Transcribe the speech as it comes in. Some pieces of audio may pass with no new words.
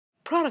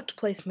Product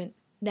placement.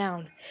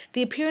 Noun.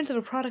 The appearance of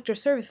a product or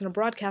service in a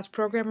broadcast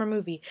program or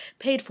movie,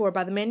 paid for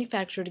by the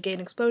manufacturer to gain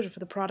exposure for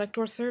the product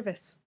or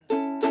service. I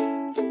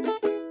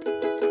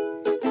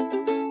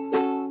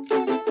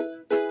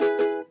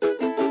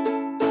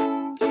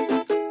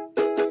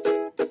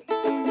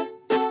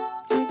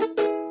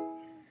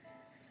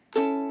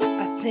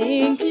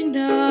think you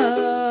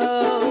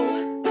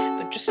know,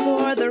 but just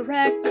for the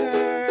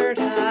record,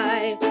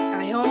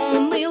 I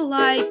only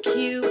like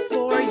you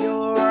for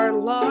your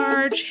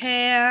large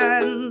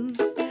hands.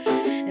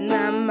 And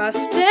I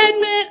must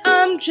admit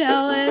I'm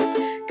jealous,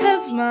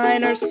 'cause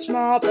mine are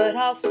small, but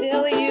I'll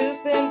still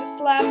use them to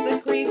slap the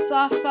grease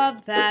off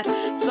of that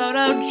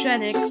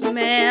photogenic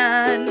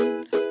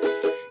man.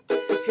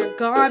 'Cause if you're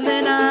gone,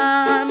 then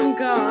I'm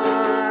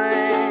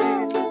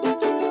gone.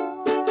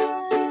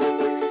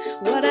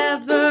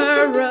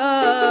 Whatever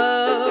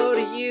road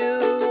you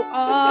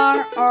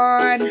are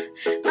on,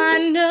 I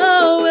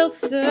know we'll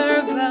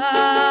survive.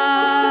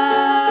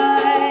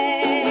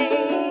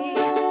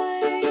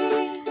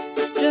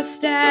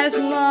 Just as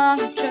long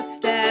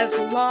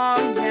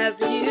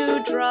as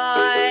you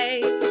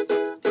drive.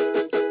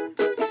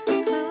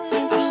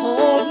 I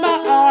hold my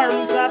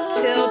arms up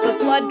till the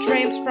blood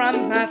drains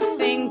from my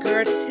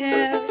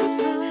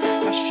fingertips.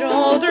 My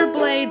shoulder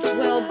blades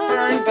will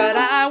burn, but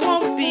I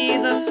won't be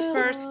the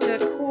first to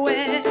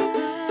quit.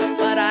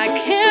 But I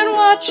can't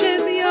watch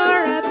as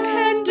your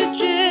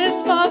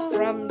appendages fall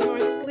from your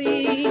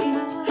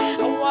sleeves.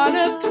 I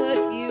wanna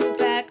put you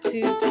back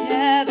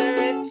together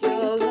if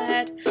you'll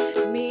let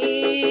me.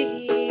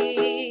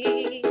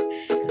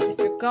 'Cause if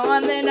you're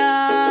gone, then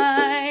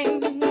I'm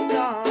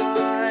gone.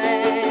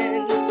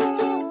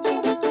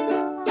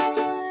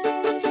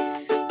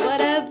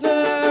 Whatever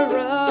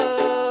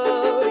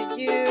road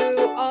you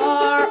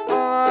are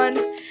on,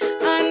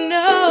 I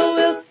know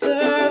we'll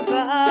survive.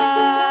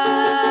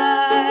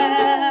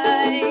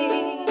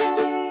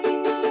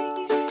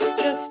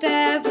 Just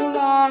as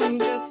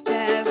long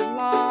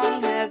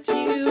as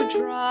you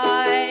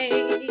drive.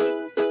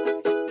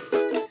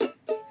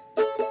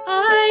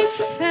 I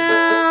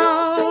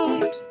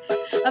found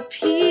a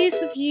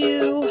piece of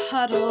you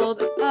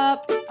huddled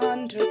up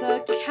under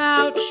the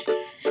couch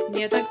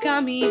near the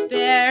gummy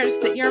bears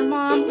that your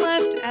mom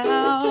left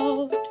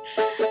out.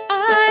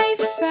 I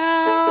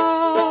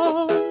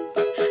found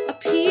a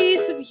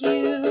piece of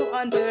you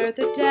under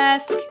the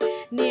desk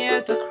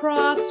near the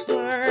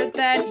crossword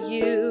that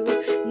you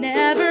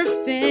never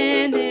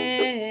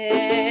finished.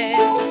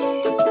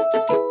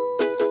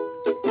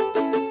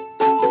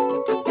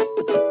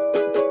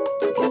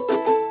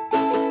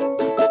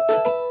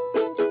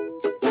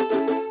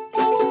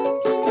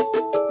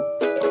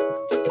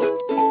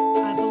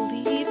 I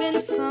believe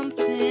in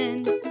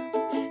something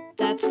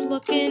that's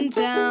looking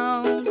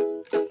down.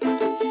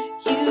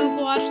 You've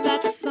watched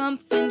that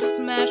something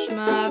smash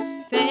my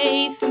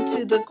face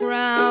into the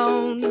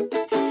ground.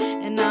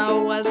 And I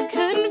was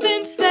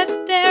convinced that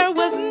there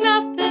was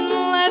nothing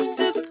left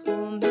to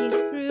pull me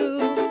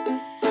through,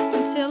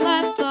 until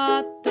I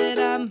thought that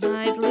I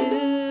might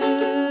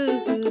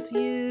lose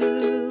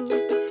you.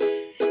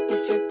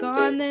 If you're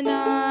gone, then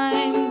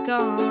I'm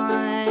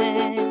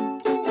gone.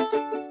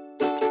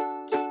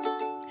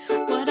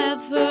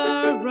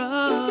 Whatever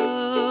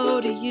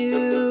road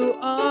you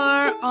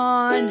are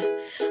on,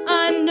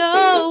 I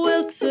know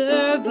we'll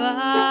survive.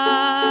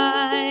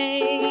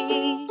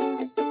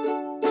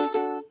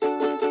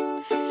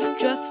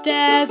 Just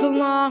as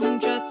long,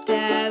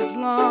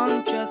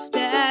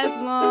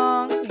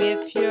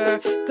 if you're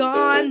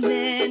gone,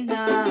 then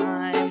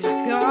I'm gone.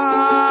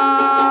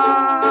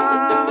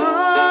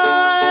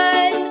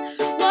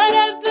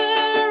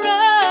 Whatever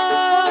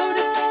road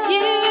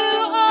you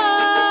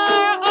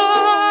are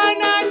on,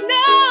 I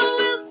know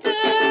we'll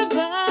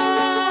survive.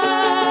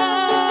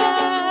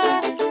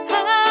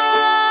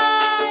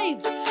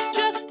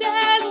 Just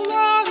as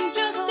long,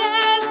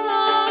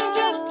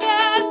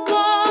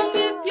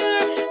 if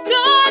you're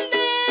gone,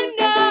 then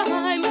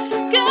I'm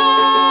gone.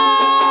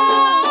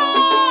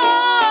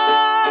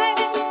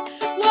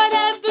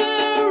 Whatever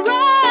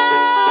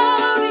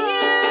road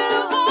you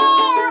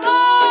are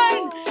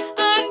on, I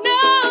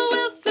know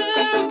we'll survive.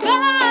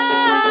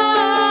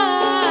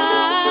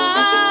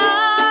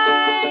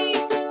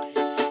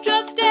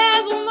 Just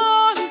as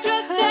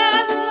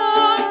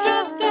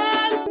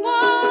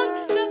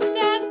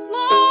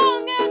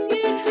long as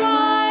you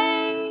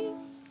try.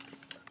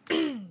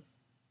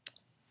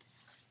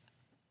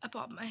 I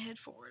bob my head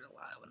forward a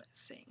lot when I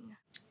sing.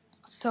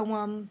 So,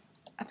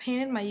 I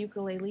painted my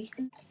ukulele.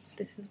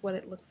 This is what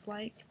it looks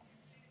like.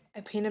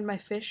 I painted my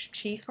fish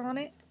chief on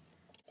it.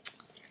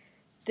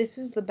 This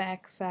is the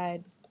back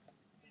side.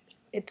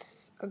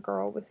 It's a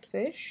girl with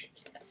fish,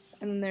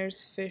 and then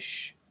there's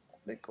fish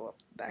that go up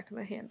the back of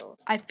the handle.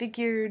 I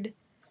figured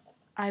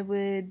I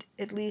would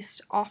at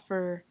least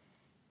offer,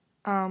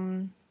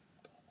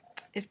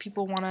 if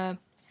people want to,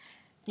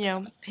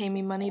 pay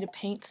me money to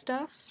paint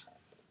stuff,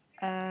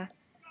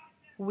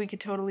 we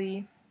could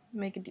totally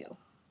make a deal.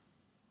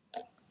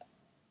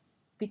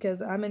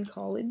 Because I'm in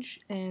college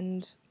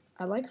and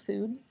I like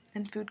food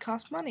and food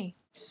costs money.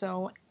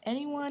 So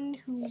anyone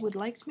who would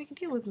like to make a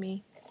deal with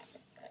me,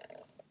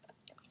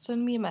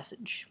 send me a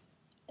message,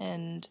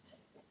 and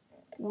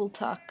we'll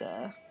talk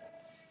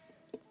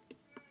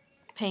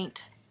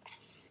paint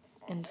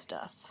and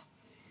stuff.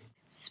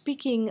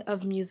 Speaking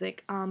of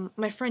music,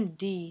 my friend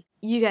D,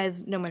 you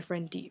guys know my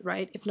friend D,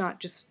 right? If not,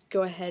 just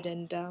go ahead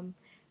and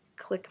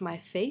click my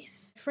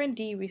face. My friend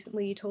D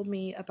recently told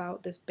me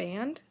about this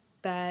band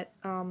that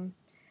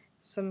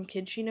some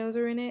kids she knows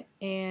are in it,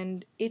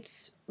 and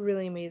it's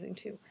really amazing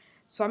too.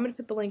 So I'm gonna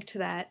put the link to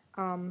that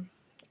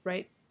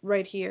right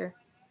here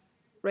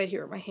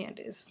where my hand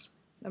is.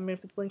 I'm gonna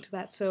put the link to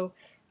that. So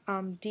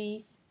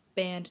D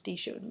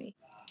showed me.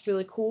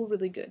 Really cool,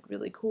 really good,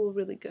 really cool,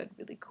 really good,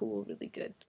 really cool, really good.